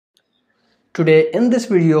Today in this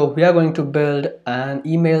video we are going to build an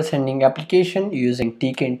email sending application using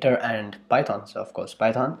Tkinter and Python. So of course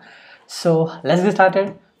Python. So let's get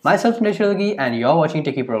started. Myself Nishilgi and you're watching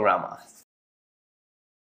Techie Programmer.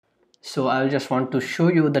 So I just want to show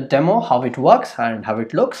you the demo, how it works and how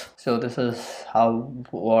it looks. So this is how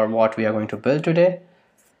or what we are going to build today.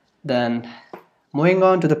 Then moving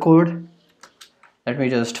on to the code, let me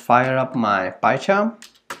just fire up my PyCharm.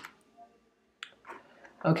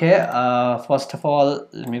 Okay, first of all,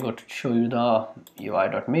 let me go to show you the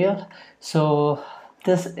UI.mail. So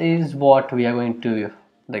this is what we are going to,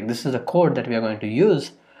 this is the code that we are going to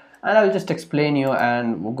use, and I will just explain you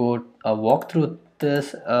and we'll go walk through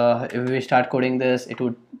this. If we start coding this, it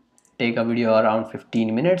would take a video around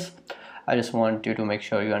 15 minutes. I just want you to make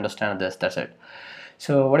sure you understand this, that's it.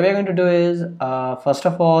 So what we are going to do is, first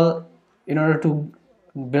of all, in order to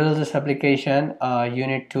build this application, you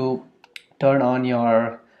need to turn on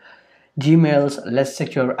your Gmail's less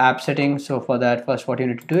secure app settings. So for that, first what you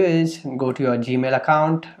need to do is go to your Gmail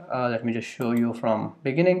account. Let me just show you from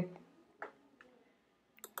beginning.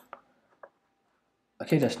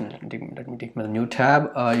 Okay, just let me take my new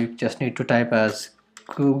tab. You just need to type as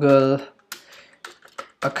Google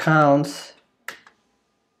accounts.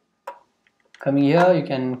 Coming here, you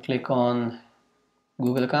can click on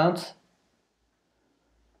Google accounts.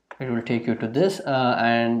 It will take you to this,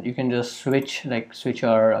 and you can just switch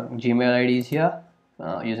your Gmail IDs here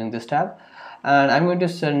using this tab. And I'm going to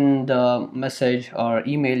send the message or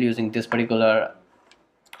email using this particular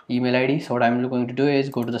email ID. So what I'm going to do is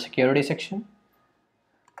go to the security section,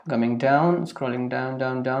 coming down, scrolling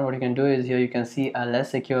down. What you can do is, here you can see a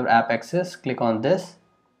less secure app access. Click on this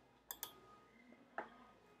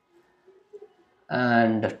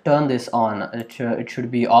and turn this on. It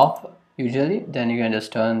should be off usually, then you can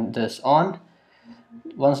just turn this on.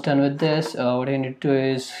 Once done with this, what you need to do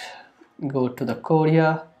is go to the code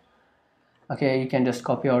here. Okay, you can just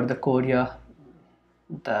copy out the code here.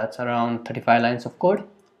 That's around 35 lines of code.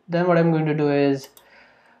 Then what I'm going to do is,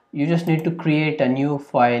 you just need to create a new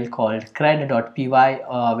file called cred.py,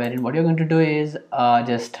 wherein what you're going to do is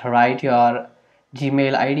just write your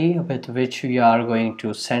Gmail ID with which we are going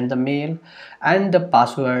to send the mail and the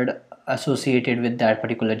password associated with that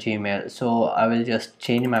particular Gmail. So I will just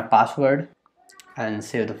change my password and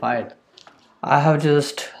save the file. I have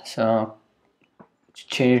just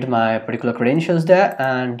changed my particular credentials there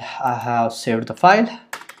and I have saved the file.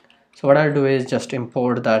 So what I'll do is just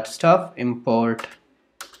import that stuff, import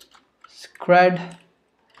cred,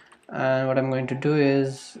 and what I'm going to do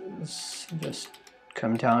is just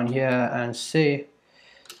come down here and say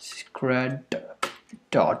cred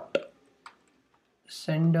dot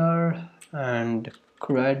sender and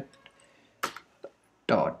cred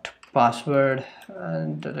dot password,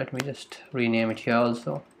 and let me just rename it here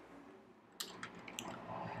also.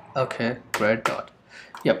 Okay, cred dot,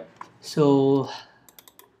 yep. So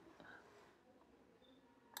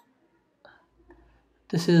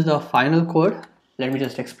this is the final code. Let me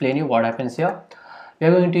just explain you what happens here. We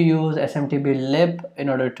are going to use SMTP lib in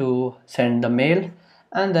order to send the mail,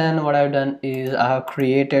 and then what I've done is I have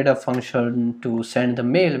created a function to send the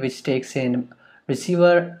mail which takes in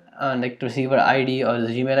receiver receiver ID or the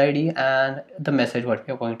Gmail ID and the message what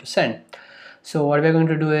we are going to send. So what we're going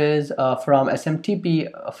to do is from SMTP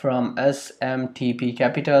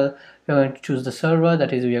capital, we're going to choose the server,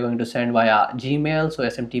 that is we are going to send via Gmail, so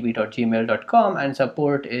smtp.gmail.com, and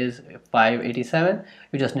support is 587.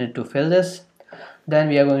 You just need to fill this. Then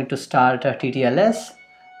we are going to start a TTLS.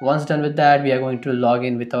 Once done with that, we are going to log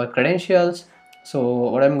in with our credentials. So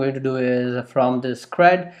what I'm going to do is, from this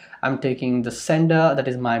cred, I'm taking the sender, that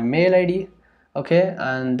is my mail ID. Okay,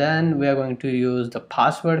 and then we are going to use the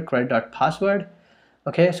password, cred.password.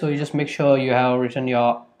 Okay, so you just make sure you have written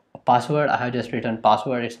your password. I have just written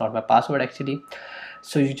password, it's not my password actually,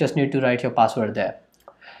 so you just need to write your password there.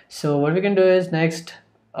 So what we can do is, next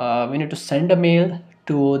we need to send a mail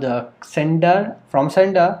to the sender, from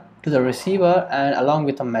sender to the receiver, and along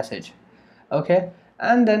with a message. Okay,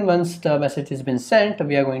 and then once the message has been sent,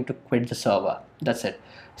 we are going to quit the server. That's it.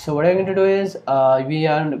 So what I'm going to do is, we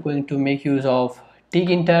are going to make use of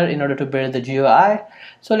Tkinter in order to build the GUI.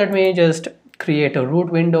 So let me just create a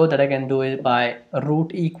root window that I can do it by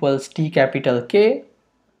root equals T capital K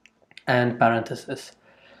and parenthesis.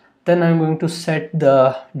 Then I'm going to set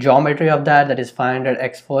the geometry of that is 500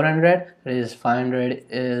 x 400. That is 500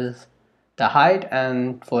 is the height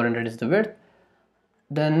and 400 is the width.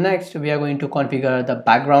 Then next we are going to configure the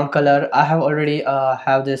background color. I have already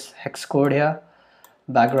have this hex code here.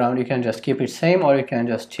 Background, you can just keep it same or you can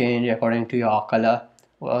just change according to your color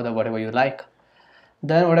or whatever you like.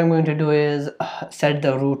 Then what I'm going to do is set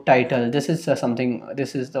the root title. This is something,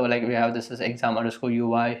 this is the, like we have, this is exam underscore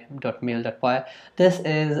UI dot mail.py. This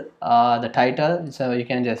is the title, so you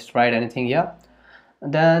can just write anything here.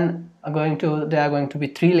 Then there are going to be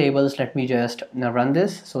 3 labels. Let me just now run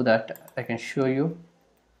this so that I can show you.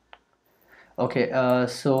 Okay,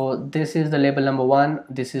 so this is the label number 1,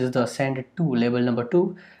 this is the send to label number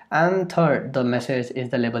 2, and third, the message is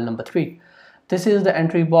the label number 3. This is the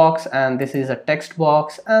entry box, and this is a text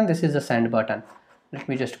box, and this is the send button. Let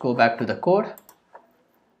me just go back to the code.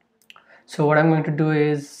 So what I'm going to do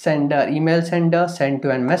is sender, email sender, send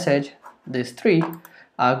to, and message. These 3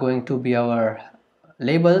 are going to be our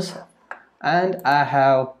labels, and I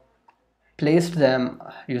have placed them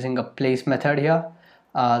using a place method here.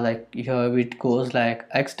 Like here it goes like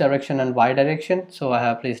x direction and y direction, so I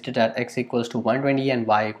have placed it at x equals to 120 and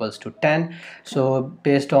y equals to 10. So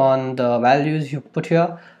based on the values you put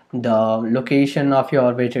here, the location of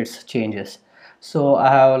your widgets changes. So I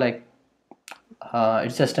have like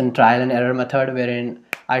it's just a trial and error method wherein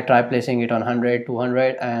I try placing it on 100,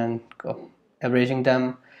 200 and averaging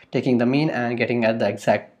them, taking the mean and getting at the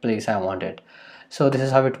exact place I wanted. So this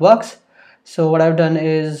is how it works. So what I've done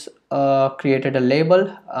is created a label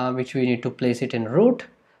which we need to place it in root,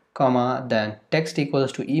 comma, then text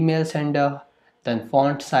equals to email sender, then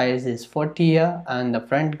font size is 40 here, and the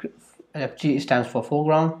front FG stands for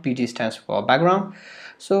foreground, BG stands for background.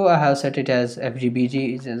 So I have set it as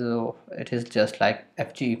FGBG, so it is just like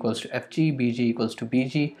FG equals to FG, BG equals to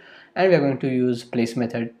BG, and we are going to use place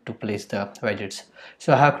method to place the widgets.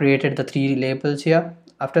 So I have created the 3 labels here.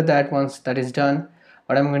 After that, once that is done,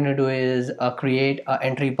 what I'm going to do is create an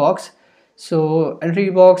entry box. So entry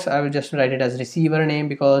box, I will just write it as receiver name,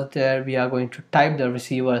 because there we are going to type the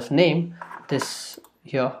receiver's name. This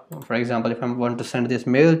here, for example, if I want to send this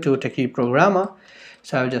mail to Techie Programmer,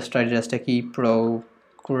 so I will just write it as Techie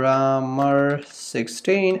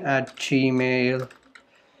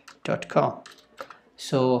Programmer16@gmail.com.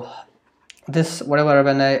 So this, whatever,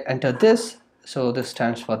 when I enter this, so this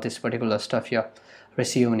stands for this particular stuff here,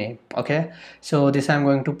 receive name. Okay, so this I'm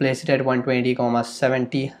going to place it at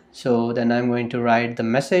 120,70. So then I'm going to write the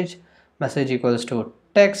message equals to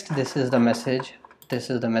text. This is the message, this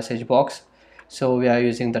is the message box, so we are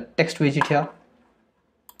using the text widget here.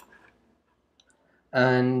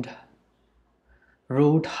 And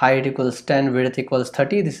root height equals 10, width equals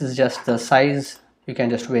 30. This is just the size, you can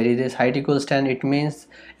just vary this. Height equals 10, it means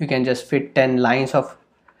you can just fit 10 lines of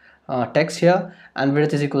text here, and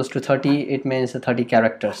width is equals to 30, it means 30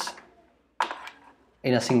 characters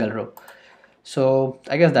in a single row. So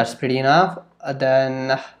I guess that's pretty enough.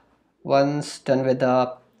 Then once done with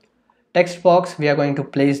the text box, we are going to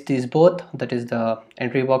place these both, that is the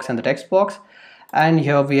entry box and the text box. And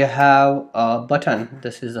here we have a button,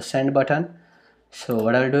 this is the send button. So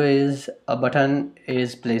what I'll do is a button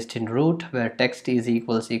is placed in root, where text is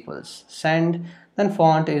equals send, then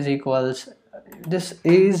font is equals, this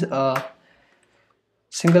is a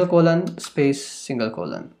single colon space single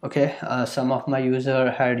colon. Okay, some of my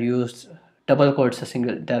user had used double quotes a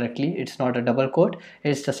single directly. It's not a double quote,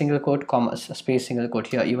 it's a single quote comma space single quote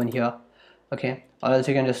here, even here. Okay, or else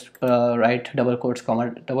you can just write double quotes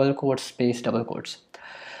comma double quotes space double quotes.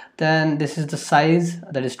 Then this is the size,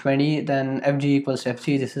 that is 20. Then FG equals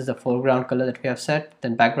FG, this is the foreground color that we have set,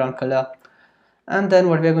 then background color. And then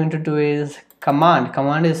what we are going to do is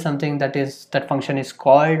command is something that function is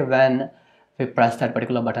called when we press that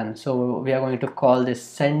particular button. So we are going to call this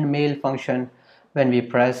send mail function when we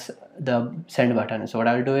press the send button. So what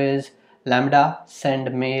I'll do is lambda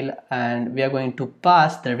send mail, and we are going to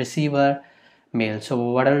pass the receiver mail. So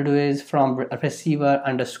what I'll do is from receiver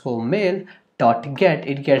underscore mail dot get,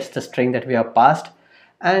 it gets the string that we have passed.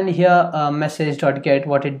 And here message dot get,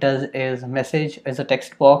 what it does is, message is a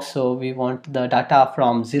text box, so we want the data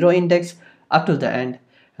from 0 index up to the end.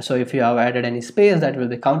 So if you have added any space, that will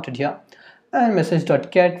be counted here. And message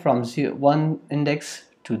dot get from 1 index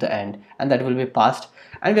to the end, and that will be passed.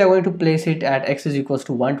 And we are going to place it at x is equals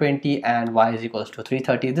to 120 and y is equals to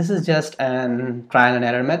 330. This is just an trial and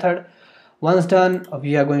error method. Once done,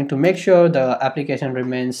 we are going to make sure the application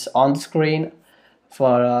remains on the screen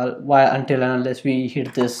for a while, until and unless we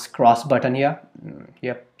hit this cross button here.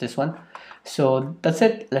 Yep, this one. So that's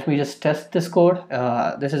it. Let me just test this code.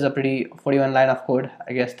 This is a pretty 41 line of code.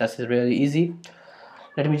 I guess that's really easy.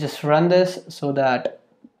 Let me just run this so that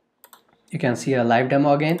you can see a live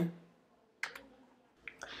demo again.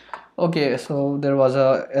 Okay, so there was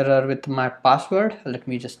a error with my password. Let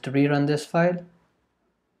me just rerun this file.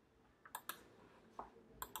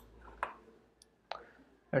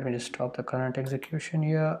 Let me just stop the current execution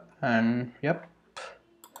here, and yep,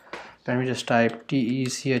 let me just type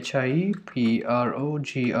TECHIE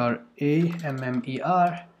PROGRAMMER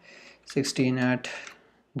 16 at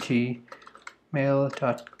gmail.com.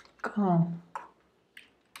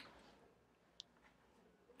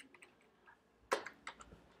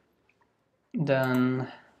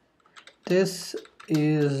 Then this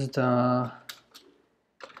is the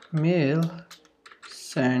mail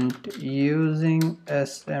sent using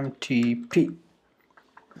SMTP.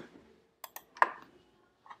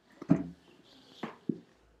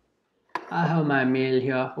 I have my mail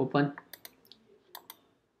here open.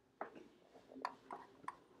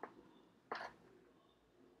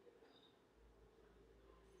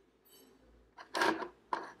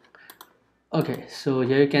 Okay, so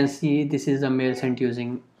here you can see this is the mail sent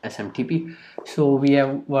using SMTP. So we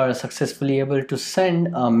were successfully able to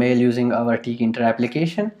send a mail using our Tkinter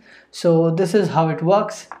application. So this is how it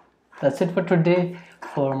works. That's it for today.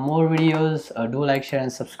 For more videos, do like, share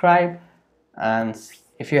and subscribe. And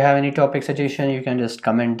if you have any topic suggestion, you can just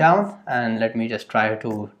comment down and let me just try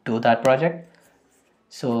to do that project.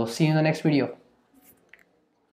 So see you in the next video.